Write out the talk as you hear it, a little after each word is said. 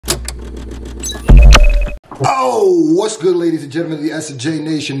Oh, what's good, ladies and gentlemen of the S&J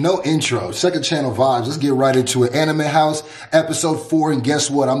Nation? No intro, second channel vibes. Let's get right into it. Anime House, episode 4, and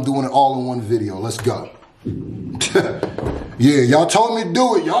guess what? I'm doing it all in one video. Let's go. Yeah, y'all told me to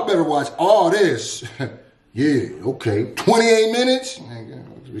do it. Y'all better watch all this. Yeah, okay. 28 minutes? What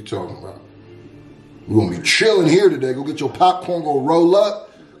are we talking about? We're going to be chilling here today. Go get your popcorn, go roll up.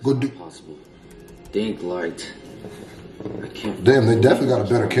 Go do... Possible. Think light. I can't. Damn, they definitely got a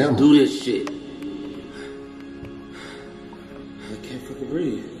better camera. Do this shit. I can't fucking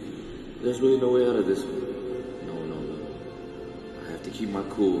breathe. There's really no way out of this one. No. I have to keep my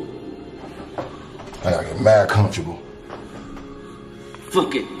cool. I gotta get mad comfortable.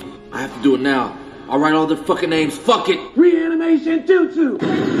 Fuck it. I have to do it now. I'll write all their fucking names. Fuck it. Reanimation Jutsu.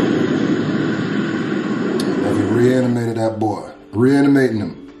 If he reanimated that boy. Reanimating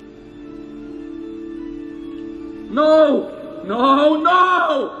him. No!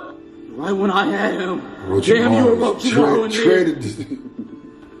 Right when I had him. Damn you, Orochimaru and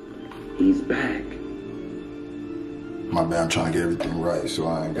He's back. My bad, I'm trying to get everything right, so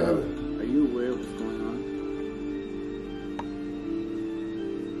I ain't got it. Are you aware of what's going on?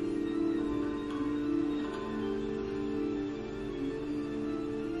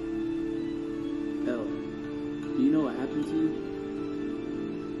 Elle, do you know what happened to you?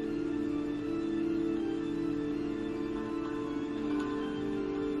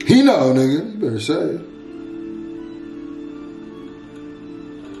 He know, nigga. You better say it.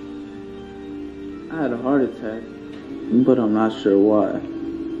 I had a heart attack, but I'm not sure why.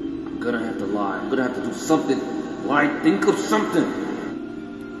 I'm gonna have to lie. I'm gonna have to do something. Lie. Think of something.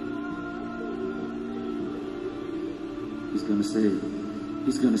 He's gonna say it.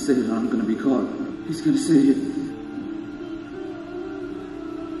 He's gonna say it or I'm gonna be caught. He's gonna say it.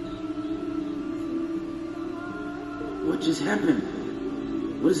 What just happened?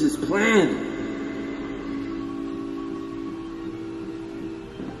 What is his plan?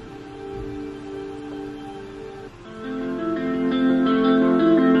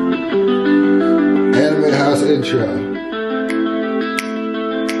 Anime House intro.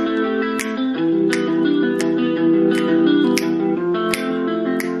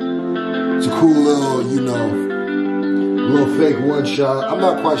 It's a cool little, little fake one shot. I'm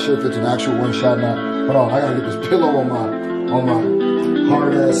not quite sure if it's an actual one shot or not. Hold on, I gotta get this pillow on my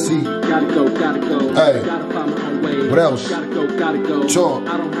hard ass seat. Gotta go. Hey. Gotta find my own way. What else? Gotta go. Talk.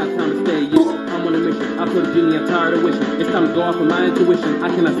 I don't have time to stay. Yeah, I'm on a mission. I put a genie, I'm tired of wishing. It's time to go off of my intuition. I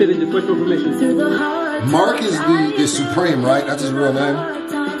cannot sit and just wait for permission. Mark is Supreme, right? That's his real name.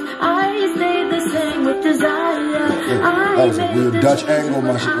 I stay the same with desire. That was a weird Dutch angle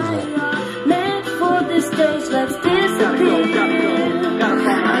my shit was on. Meant for this stage, let's disappear. Gotta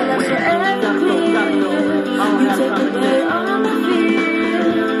find my own way. Gotta go. You take away all my fear.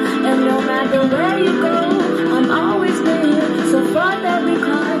 And no matter where you go, I'm always there. So far that we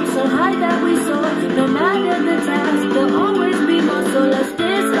climb, so high that we soar. No matter the task, there'll always be more. So let's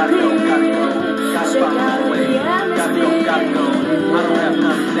disappear. Shake out of the atmosphere.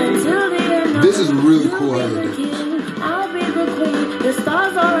 Until the end. This is really cool how they did this. I'll be the queen. The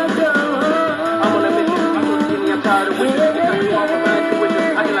stars are a girl. I'm on a mission. I'm on a genie, I'm tired of wishing. It's time to go off of my intuition.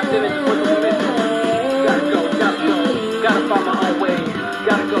 I cannot sit and just wait for permission. Gotta go. Gotta find my own way.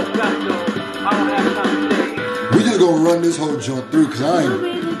 Gotta go. I don't have time to stay. We just gonna run this whole joint through because I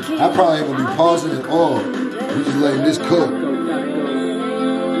probably ain't gonna be pausing at all. We just letting this cook.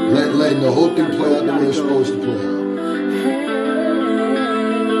 Letting the whole thing play out the way it's supposed to play out.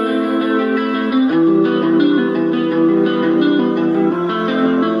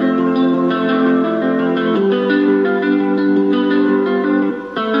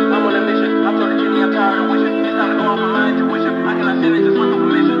 I'm on a mission. I told the genie I'm tired of wishing. It's time to go off of my intuition. I cannot sit and just wait for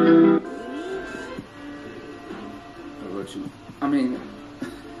permission.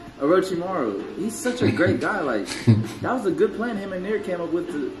 Orochimaru, he's such a great guy. Like, that was a good plan him and Nier came up with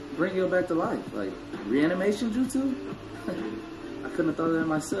to bring you back to life. Like, reanimation jutsu? I couldn't have thought of that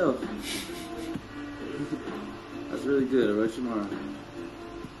myself. That's really good, Orochimaru.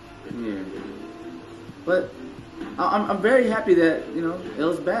 Yeah. But I'm very happy that,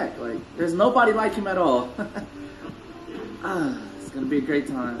 Elle's back. Like, there's nobody like him at all. It's gonna be a great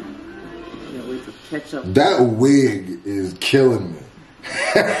time. Can't wait to catch up. That wig is killing me.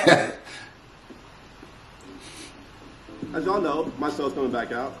 As y'all know, my show's coming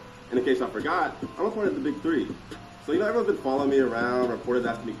back out. And in case I forgot, I'm a part of the Big Three. So, everyone's been following me around, reporters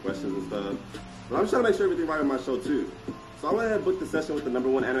asking me questions and stuff. But I'm just trying to make sure everything right on my show, too. So I went ahead and booked the session with the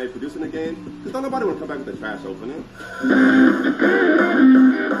 #1 anime producer in the game, because don't nobody want to come back with a trash opening.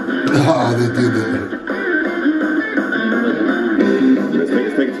 Oh, they did that. Let's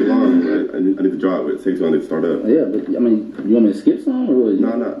take it too long. I need to draw it. It takes too long to start up. Yeah, but I mean, you want me to skip some or what?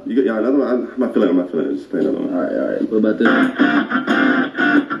 No. You got another one. I'm not feeling it. Just play another one. All right. What about this?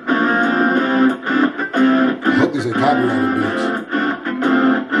 I hope these are copyrighted beats.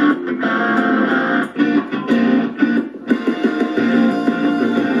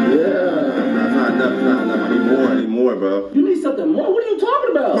 Not enough. I need more, bro. You need something more? What are you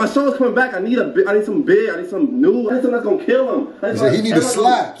talking about? My show's coming back. I need some big. I need some new. I need something that's gonna kill him. He said he need the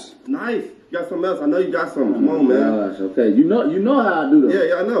slaps. Nice. You got something else. I know you got some. Come on, man. Gosh, okay. You know how I do that.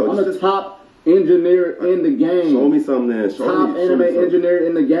 Yeah, I know. I'm the top engineer in the game. Show me something then. Top anime engineer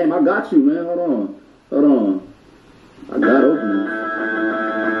in the game. I got you, man. Hold on. I got open.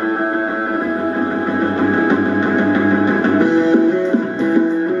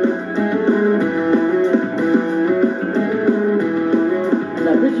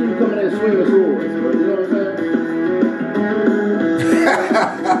 Swinging swords, bro. You know what I'm saying?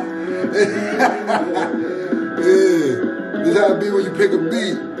 Yeah. This is how it be when you pick a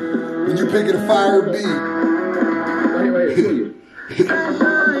beat. When you pick a fire beat. Wait. Swing it. You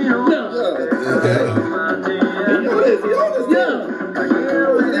know this. Yeah.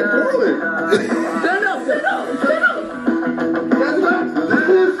 They pulling. Stand up.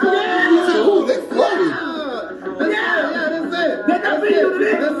 Ooh, they floating. They not beating you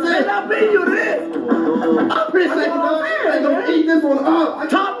to this. I appreciate you. They gonna eat this one up.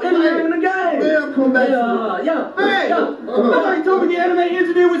 Top engineer in the game. Man, I'm coming back. Hey, Nobody told me the anime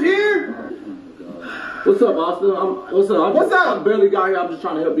engineer was here. What's up, Austin? What's up? I barely got here. I'm just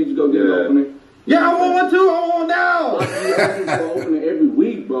trying to help you go get an opening. Yeah, I want one too. I want one now. You ask me for an opening every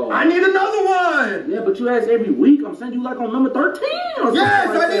week, bro. I need another one. Yeah, but you ask every week. I'm sending you like on number 13 or something. Yes,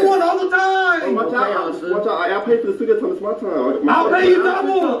 like I need that. one all the time. Watch out. I'll pay for the studio time. It's my time. I'll pay you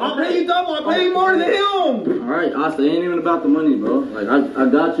double. I'll pay you more than him. All right, Austin, it ain't even about the money, bro. Like, I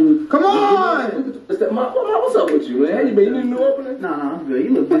got you. Come on. What's up with you, man? You need a new opening? Nah, I'm good.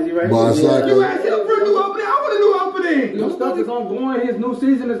 You look busy right Boss, now. like You asked him for a new opening. I want a new opening. Your stuff is ongoing. His new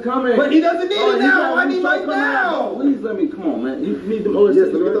season is coming. But he doesn't need it now. I need mine come now. Please let me. Come on, man. You need the OSS. Yes,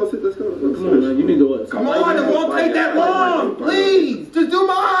 let me go. Let's go. Come on, man. You need the Come on, it won't take that long. Please, just do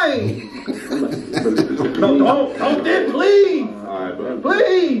mine. No, don't dip, please. All right, bro.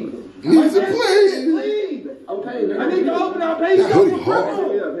 Please. He's a play. Please. Okay, man. I need to open. I'll pay you That hoodie double, hard.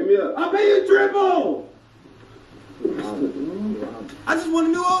 triple. Hit me up. I'll pay you triple. I just want a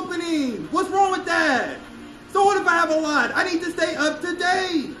new opening. What's wrong with that? So what if I have a lot? I need to stay up to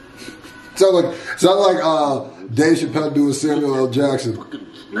date. Sound like Dave Chappelle doing Samuel L. Jackson.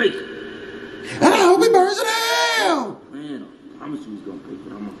 Snake. I hope he burns in hell. Man, I promise you he's gonna pay,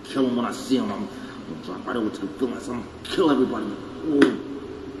 but I'm gonna kill him when I see him. I'm gonna drop right over to the field and I'm gonna kill everybody. Ooh.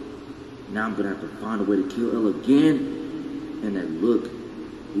 Now I'm gonna have to find a way to kill L again. And that look,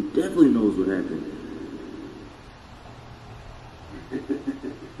 he definitely knows what happened.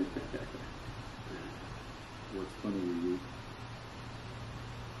 What's funny with you?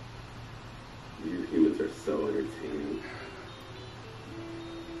 You humans are so entertaining.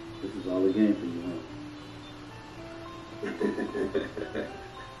 This is all a game for you, huh?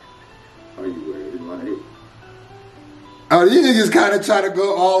 Are you wearing light? Oh, you niggas kind of try to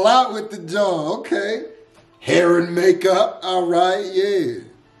go all out with the jaw. Okay. Hair and makeup. All right, yeah.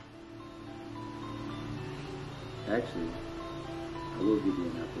 Actually, I will give you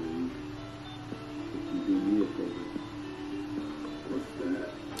an apple a week if you do me a favor. What's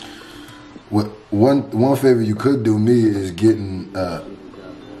that? One favor you could do me is getting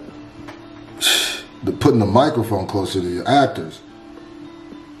putting the microphone closer to your actors.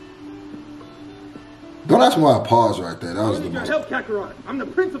 Don't ask me why I paused right there. That was the I need your most. help, Kakarot. I'm the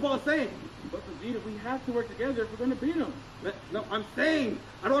Prince of all Saiyans. But Vegeta, we have to work together if we're gonna beat him. No, I'm saying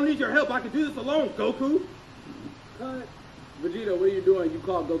I don't need your help. I can do this alone, Goku. Cut. Vegeta, what are you doing? You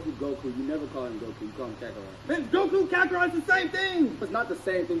call Goku Goku. You never call him Goku. You call him Kakarot. Man, Goku, Kakarot's the same thing. It's not the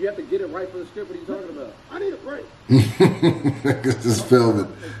same thing. You have to get it right for the script. What are you talking about? I need a break. This is filming.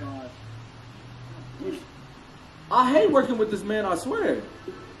 I hate working with this man, I swear.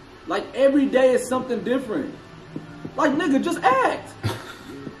 Like, every day is something different. Like, nigga, just act.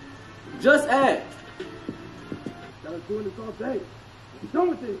 Just act. I was doing this all day. What's wrong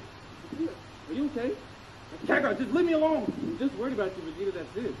with this? Are you okay? Kakarot, just leave me alone. I'm just worried about you, Vegeta,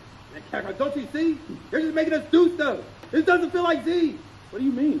 that's it. And Kakarot, don't you see? They're just making us do stuff. This doesn't feel like Z. What do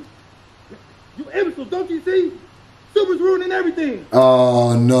you mean? You imbeciles, don't you see? Super's ruining everything.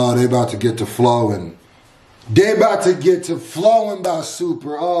 Oh no, they about to get to flowing. They about to get to flowing by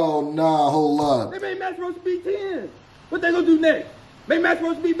Super. Oh nah, hold up. They made Master be 10. What they gonna do next? Make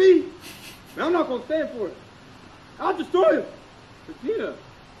Master be B? Man, I'm not gonna stand for it. I'll destroy him. Vegeta,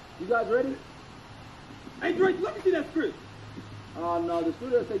 You guys ready? Hey, Drake, let me see that script. Oh no, the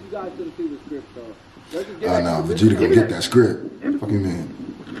studio said you guys shouldn't see the script, so let's just get Oh, no, Vegeta gonna get that script. Fuck you, man.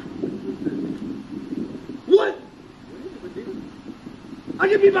 What? I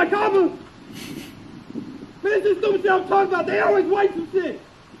get beat by Kaba. Man, this is stupid shit I'm talking about. They always waste some shit.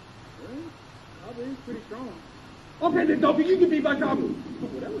 Kaba is pretty strong. Okay, then Goku, you get beat by Kaba. Well,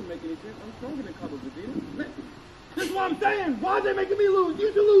 that wouldn't make any sense. I'm stronger than Kaba, Vegeta. That's what I'm saying. Why are they making me lose?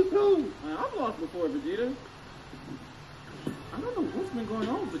 You should lose too. I've lost before, Vegeta. I don't know what's been going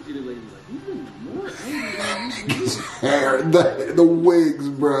on with Vegeta lately. Like, he's been more angry than he usually is. Hair, the wigs,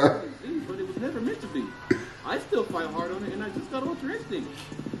 bruh. But it was never meant to be. I still fight hard on it, and I just got Ultra Instinct.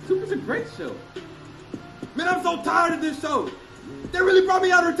 Super's a great show. Man, I'm so tired of this show. They really brought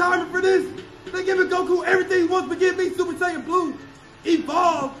me out of retirement for this. They giving Goku everything he wants but give me Super Saiyan Blue.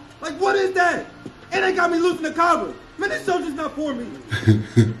 Evolve. Like, what is that? And they got me losing to Kaba. Man, this show's just not for me.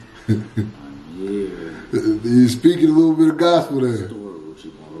 You speaking a little bit of gospel there.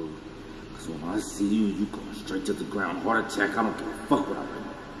 Because when I see you, you going straight to the ground. Heart attack, I don't give a fuck what I do.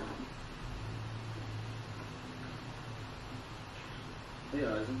 Hey,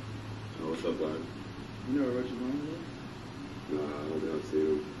 Isaac. Oh, what's up, guys? You know where Orochimaru is? Nah, I don't think I've seen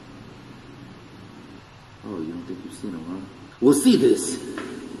him. Oh, you don't think you've seen him, huh? We'll see this.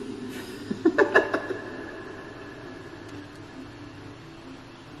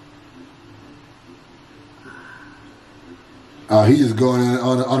 Oh, he just going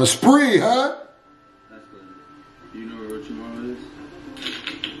on a spree, huh? That's good. Do you know where Orochimaru is?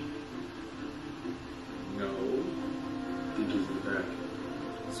 No. I think he's in the back.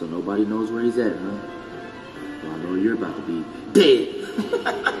 So nobody knows where he's at, huh? Well, I know you're about to be dead.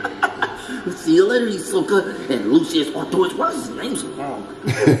 See you later, Hisoka. And Lucius Artois. Why is his name so long?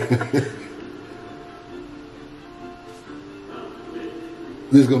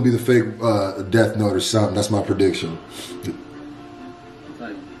 This is gonna be the fake Death Note or something. That's my prediction.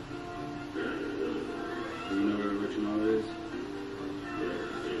 Like, do you know where Orochimaru is?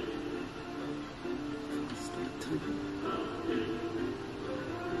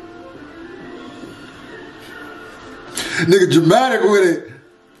 Nigga dramatic with it.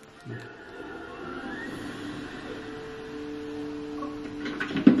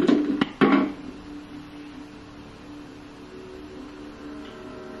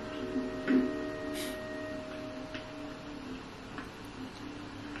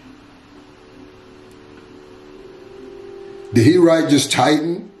 Did he write just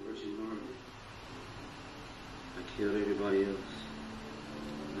Titan? Orochimaru. I killed everybody else.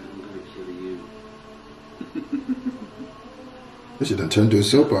 Now I'm gonna kill you. This shit done turned into a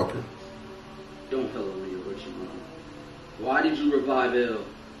soap opera. Don't fellow me, Orochimaru. Why did you revive El?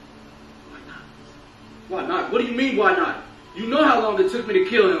 Why not? Why not? What do you mean, why not? You know how long it took me to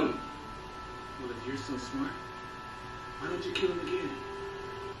kill him. Well, if you're so smart, why don't you kill him again?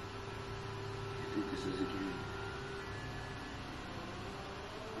 You think this is a game?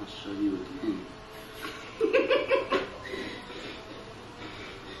 I'll show you again.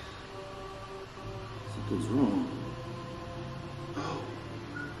 Something's wrong. Oh,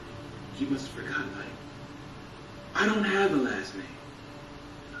 you must have forgotten, buddy. I don't have a last name.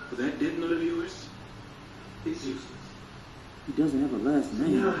 Was that Death Note of yours? It's useless. He doesn't have a last name.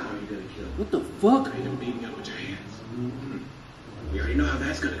 You know how you're gonna kill him. What the fuck? Made him beat me up with your hands. We already know how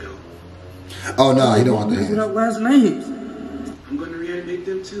that's gonna go. Oh no, he don't want the Without hands. last names. I'm gonna reanimate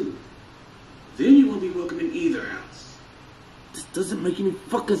them too. Then you won't be welcome in either house. This doesn't make any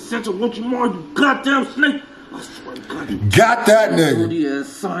fucking sense. Orochimaru, you goddamn snake! I swear to God, you Got that nigga. dirty ass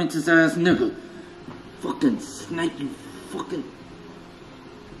scientist ass nigga. Fucking snake, you fucking.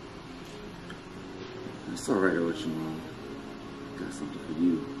 It's alright, Orochimaru. Got something for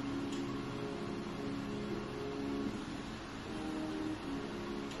you.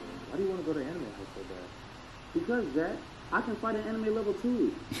 Why do you want to go to anime so bad? Because, Jack, I can fight an anime level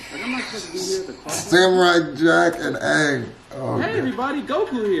 2. Like, I'm not supposed to be here at the car. Samurai Jack and Aang. Oh, Hey God. everybody,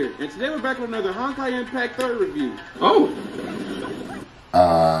 Goku here, and today we're back with another Honkai Impact 3rd review. Oh!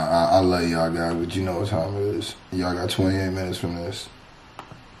 I love y'all guys, but you know what time it is. Y'all got 28 minutes from this.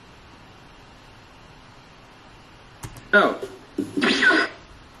 Oh.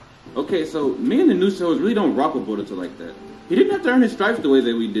 Okay, so me and the new shows really don't rock with Boruto like that. He didn't have to earn his stripes the way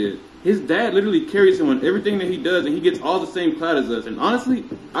that we did. His dad literally carries him on everything that he does, and he gets all the same clout as us. And honestly,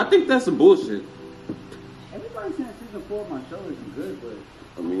 I think that's some bullshit. Everybody's saying season 4 of my show isn't good, but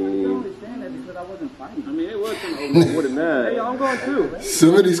I don't understand that because I wasn't fighting. I mean, it was kind of more than that. Hey, I'm going too.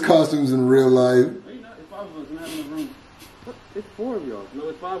 Some of these costumes in real life. It's 5 of us, not in the room. It's 4 of y'all. No,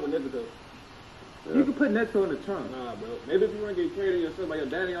 it's 5 with Nezuko. You can put Neto in the trunk. Nah, bro. Maybe if you weren't getting carried in yourself by your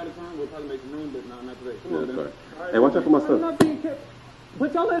daddy all the time, we'll probably make some room, but nah, not today. Come on, Yeah, man. sorry. All right. Hey, watch out for my I'm stuff. not being kept.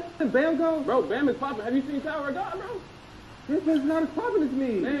 But y'all let Bam go? Bro, Bam is popping. Have you seen Tower of God, bro? This is not as popping as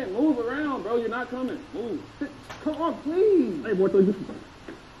me. Man, move around, bro. You're not coming. Move. Come on, please. Hey, boy,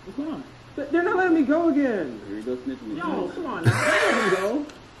 what's going on? They're not letting me go again. Here you go snitching. Yo, come on now. Let me go.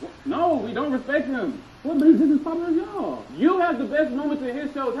 No, we don't respect him. What, but he's just as popular as y'all. You have the best moments in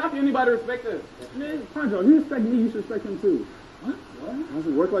his shows. How can anybody respect us? Man, Pancho, you respect me, you should respect him too. What? What? It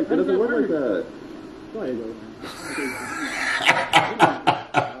doesn't work like that. It doesn't work like that. Go ahead, go, man.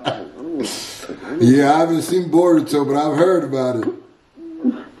 Yeah, I haven't seen Boruto, but I've heard about it.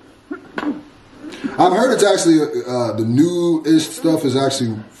 I've heard it's actually the new-ish stuff is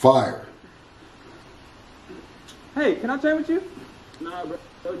actually fire. Hey, can I chat with you? Nah, bro.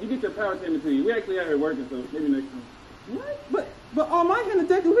 So you get your power taken to you. We actually out here working, so maybe next time. What? But all my hand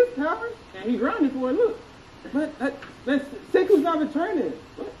attack is his powers. And he's grinding for it. Look. But that's Seku's not been training.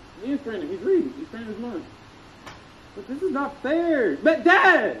 What? He is training. He's reading. He's training his mind. But this is not fair. But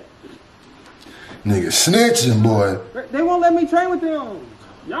Dad! Nigga snitching, boy. They won't let me train with them.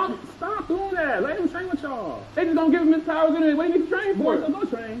 Y'all stop doing that. Let him train with y'all. They just don't give him his powers anyway. What do you need to train for? So go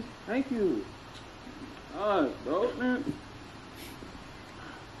train. Thank you. Bro, man.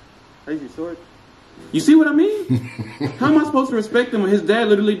 Here's your sword. You see what I mean? How am I supposed to respect him when his dad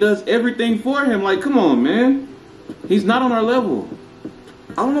literally does everything for him? Like, come on, man. He's not on our level.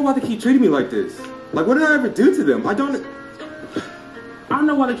 I don't know why they keep treating me like this. Like, what did I ever do to them? I don't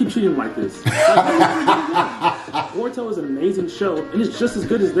know why they keep treating me like this. Boruto is an amazing show, and it's just as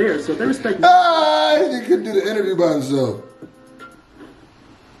good as theirs, so if they respect me. He couldn't do the interview by himself.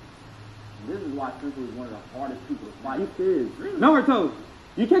 This is why Senku is one of the hardest people to fight. Naruto,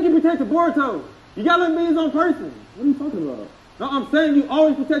 you can't get protected Boruto. You gotta let him be his own person. What are you talking about? No, I'm saying you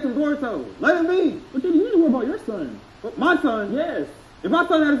always protecting Boruto. Let him be. But then you need to worry about your son. But my son? Yes. If my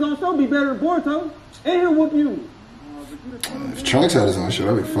son had his own show, be better than Boruto. And he'll whoop you. If Trunks had his own show,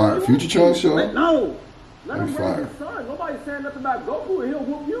 that'd be fire. Future Trunks show? No. Let That'd him be raise fire. his son. Nobody's saying nothing about Goku and he'll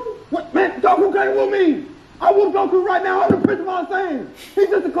whoop you. What? Man, Goku can't whoop me. I whoop Goku right now. I'm the Prince of All Saiyans. He's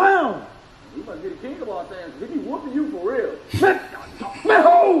just a clown. You must be the king of all things. He be whooping you for real. Man,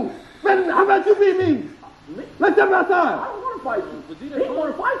 who? Man, how about you beat me? Let's step outside. I don't want to fight you. He don't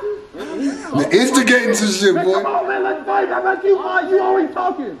want to fight you. The instigating some shit, Man, boy. come on, man, let's fight. How about you? You always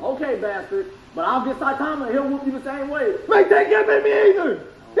talking. Okay, bastard. But I'll get Saitama and he'll whoop you the same way. Man, they can't beat me either.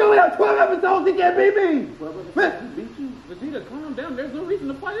 They only have 12 episodes. He can't beat me. Man, Vegeta, calm down. There's no reason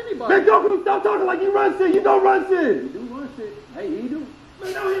to fight anybody. man, Goku, stop talking like you run shit. You don't run shit. You do run shit. Hey, he do.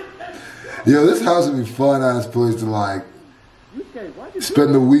 Yo, this house would be fun ass place to like You can't. Why you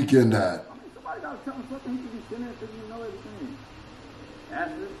spend the weekend at. I mean, somebody got to tell him something. He should be sitting there thinking you know everything.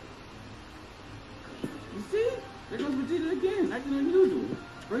 Bastard. You see? There goes Vegeta again, acting unusual.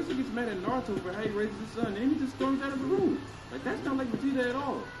 First he gets mad at Naruto for how he raises his son, and then he just storms out of the room. Like, that's not like Vegeta at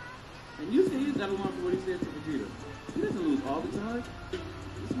all. And you say he's not alone for what he says to Vegeta. He doesn't lose all the time.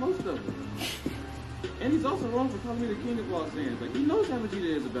 It's most of it. And he's also wrong for calling me the king of all Saiyans. Like, he knows how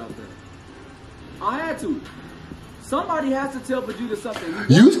Vegeta is about that. I had to. Somebody has to tell Vegeta something.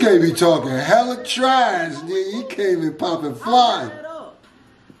 Yusuke be talking hella trash. Yeah, he came in popping fly. Shut up.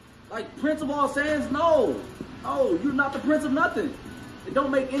 Like Prince of all Saiyans, no. No, you're not the Prince of nothing. It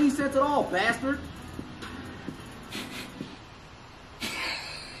don't make any sense at all, bastard.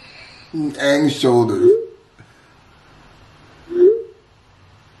 Aang's shoulders.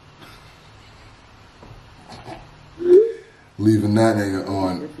 Leaving that nigga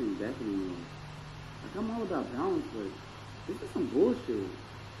on. That's exactly like I'm all about balance, but this is some bullshit.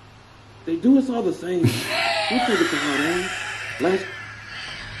 They do us all the same. You take it to heart, eh? Last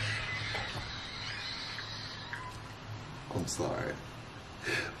I'm sorry.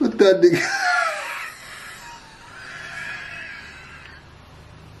 What that nigga?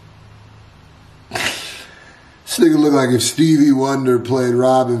 This nigga look like if Stevie Wonder played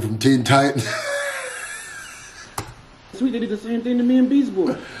Robin from Teen Titans. Sweet, they did the same thing to me and Beast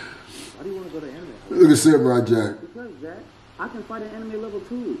Boy. Why do you want to go to anime? Look at Samurai Jack. Because, Jack, I can fight at anime level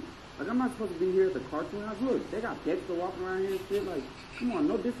too. Like, I'm not supposed to be here at the cartoon house. Look, they got Dexter walking around here and shit. Like, come on,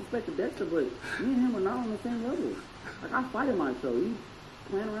 no disrespect to Dexter, but me and him are not on the same level. Like, I fight in my show. He's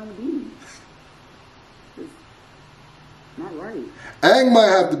playing around with demons. It's not right. Aang might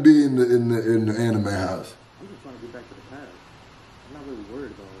have to be in the anime house. I'm just trying to get back to the past. I'm not really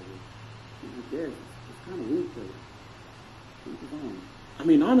worried about all this. I guess it's kind of weird to keep it on. I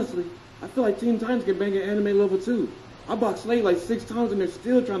mean, honestly, I feel like Teen Titans can bang at anime level too. I boxed Slade like 6 times and they're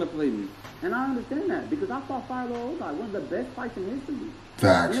still trying to play me. And I understand that because I fought Firelord Ozai, one of the best fights in history.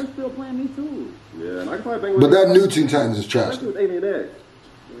 Facts. And they're still playing me too. Yeah, and I can probably bang with But that new Teen Titans is trash. Especially with Alien X. Yeah,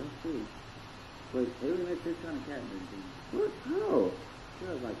 that's true. But Alien X is kind of cat thing. What? How?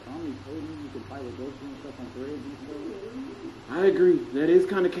 Yeah, like Tommy told me you can fight with Goku and stuff on threads and stuff. I agree. That is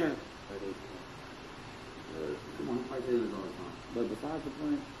kind of cap. Come on, fight aliens all the time. But besides the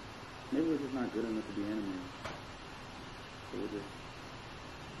point, maybe we're just not good enough to be anime. So we're just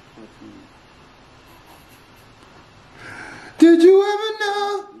watching. Did you ever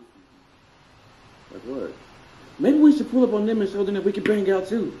know? Like what? Maybe we should pull up on them and show them that we can bang out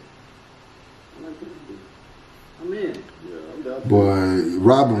too. I'm in. Yeah, I'm down. Boy,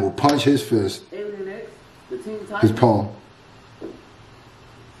 Robin will punch his fist, Alien X, the Teen Titans. his palm.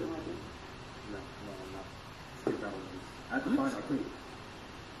 I have to find out quick.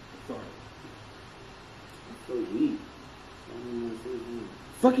 Sorry. I'm so weak. I don't even want to say his name.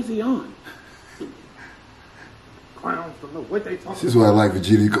 Fuck is he on? Clowns don't know what they talking This is why I like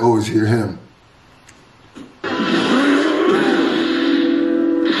Vegeta. You can always hear him.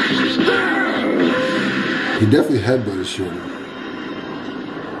 He definitely headbutted Shorty.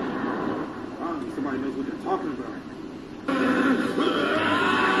 Somebody knows what they're talking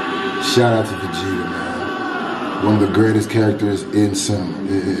about. Shout out to Vegeta, man. One of the greatest characters in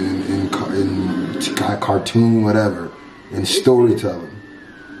cartoon, whatever, in storytelling.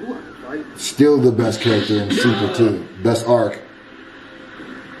 Still the best character in Super 2. Best arc.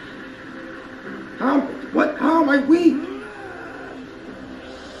 How am I weak?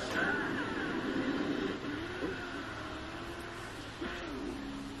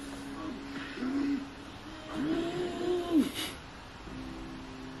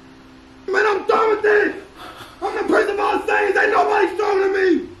 Man, I'm done with this! I'm the Prince of all Saiyans, ain't nobody stronger than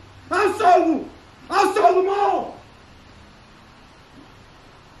me! I'll show them! I'll show them all!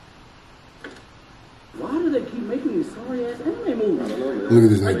 Why do they keep making these sorry ass anime movies? Look at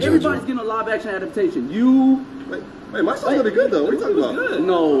this Like nigga everybody's JoJo. getting a live action adaptation. You Wait, my show's gonna be good though. What are you talking about? good?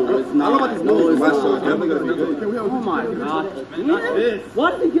 No, it's not. I don't know about these No, movies. it's My not. show is definitely gonna be good. Oh my god. This.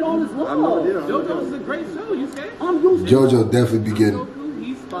 Why did they get all this love? I have no idea. JoJo's a great show, you say? I'm used to JoJo definitely be getting.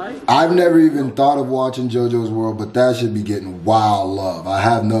 He's fight. I've never even thought of watching JoJo's World, but that should be getting wild love. I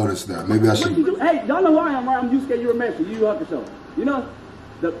have noticed that. Maybe I What did you should. do? Hey, y'all know who I am, right? I'm Yusuke Urameshi, Yu Yu Hakusho. You know?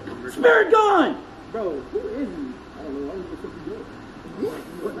 The Spirit Gun! Bro, who is he? I don't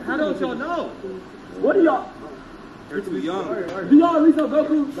know. How don't y'all know? What are y'all? They're too young. Do y'all at least know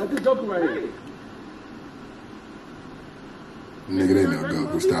Goku? Like this Goku right here. Nigga, they know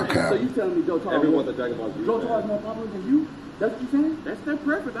Goku. Stop So capping. you telling me Jotaro Everyone's a Dragon Ball Z. Jotaro is more popular than you? That's what you're saying? That's their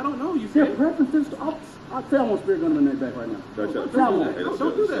preference. I don't know. You Their say. preferences. I'll tell them Spirit Gun in the neck back right now. Tell them.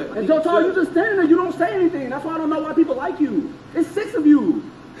 Don't do that. And Jotaro, you just standing there. You don't say anything. That's why I don't know why people like you. It's 6 of you.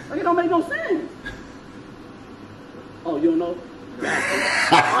 Like it don't make no sense. Oh, you don't know?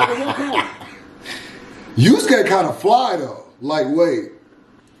 Alright, then walk home. Yusuke kind of fly though. Like, wait.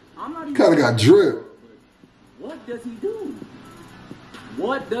 I'm not even. Kind of got drip. What does he do?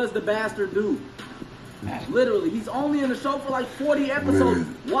 What does the bastard do? Literally, he's only in the show for like 40 episodes. Literally.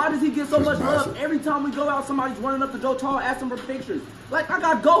 Why does he get so That's much love? massive. Every time we go out, somebody's running up to Jotaro, asking for pictures. Like, I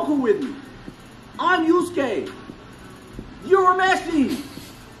got Goku with me. I'm Yusuke. You're Urameshi.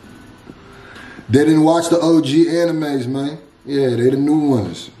 They didn't watch the OG animes, man. Yeah, they the new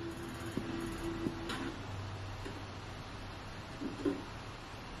ones.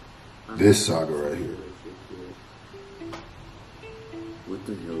 This saga right here. What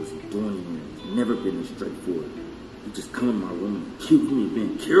the hell is he doing here? He's never been this straightforward. He just come in my room and accuse me of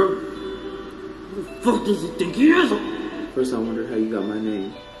being Kira? Who the fuck does he think he is? First I wondered how you got my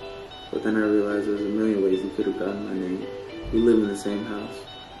name, but then I realized there's a million ways you could have gotten my name. We live in the same house.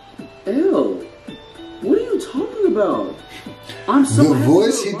 Ew. What are you talking about? I'm so The happy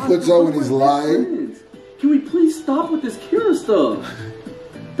voice you're he alive. puts on when We're he's best lying. friends. Can we please stop with this Kira stuff?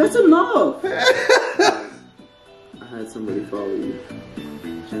 That's enough. I had somebody follow you,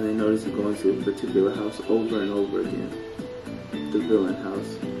 and they noticed you going to a particular house over and over again. The villain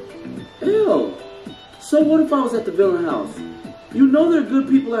house. Ew. So what if I was at the villain house? You know they're good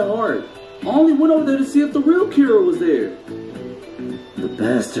people at heart. I only went over there to see if the real Kira was there. The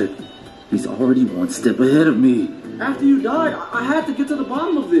bastard. He's already one step ahead of me. After you died, I had to get to the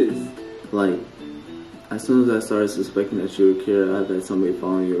bottom of this. Like, as soon as I started suspecting that you were Kira, I've had somebody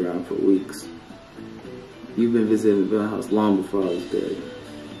following you around for weeks. You've been visiting the villain house long before I was dead.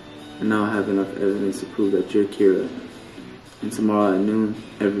 And now I have enough evidence to prove that you're Kira. And tomorrow at noon,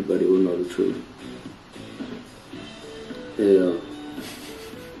 everybody will know the truth. Hell,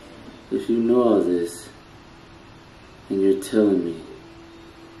 if you know all this, And you're telling me,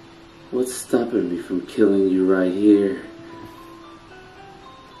 what's stopping me from killing you right here?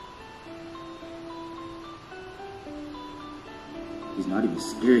 He's not even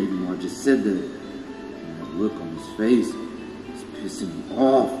scared anymore. I just said that. And that look on his face is pissing me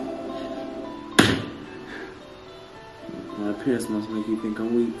off. My appearance must make you think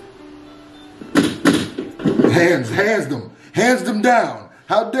I'm weak. Hands them down.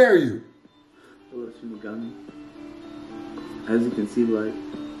 How dare you? Shinigami. As you can see, like,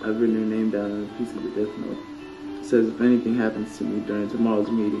 I've written your name down on a piece of the death note. It says if anything happens to me during tomorrow's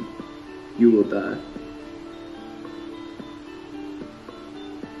meeting, you will die.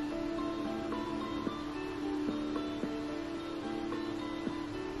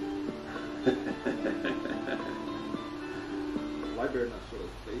 Why better not show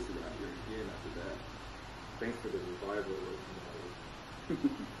his face around here again after that? Thanks for the revival.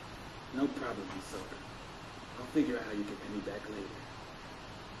 No problem, Hisoka. I'll figure out how you can pay me back later.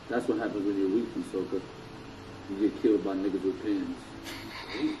 That's what happens when you're weak, Hisoka. You get killed by niggas with pins.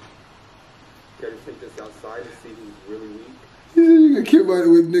 Weak? Can I just take this outside to see who's really weak? You get killed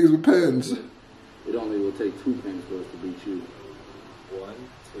with niggas with pens. It only will take 2 pins for us to beat you. 1,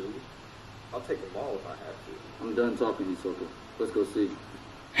 2. I'll take them all if I have to. I'm done talking, Hisoka. Let's go see.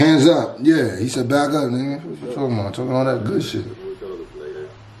 Hands up. Yeah, he said back up, nigga. What you talking about? Talking all that good shit. We'll go to this later.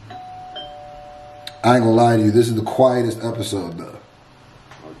 I ain't gonna lie to you. This is the quietest episode, though.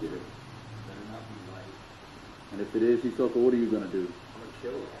 I'll get it. Better not be right. And if it is, Hisoka, what are you gonna do? I'm gonna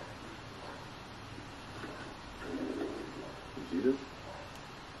kill her. Vegeta?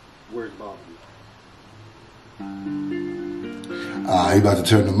 Where's Bobby? He about to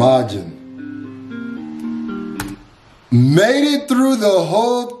turn to Majin. Made it through the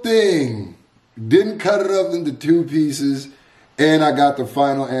whole thing. Didn't cut it up into 2 pieces. And I got the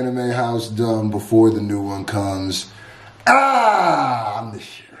final anime house done before the new one comes. I'm the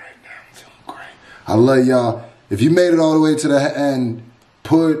shit right now. I'm feeling great. I love y'all. If you made it all the way to the end,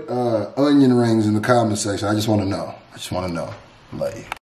 put onion rings in the comment section. I just want to know. Love you.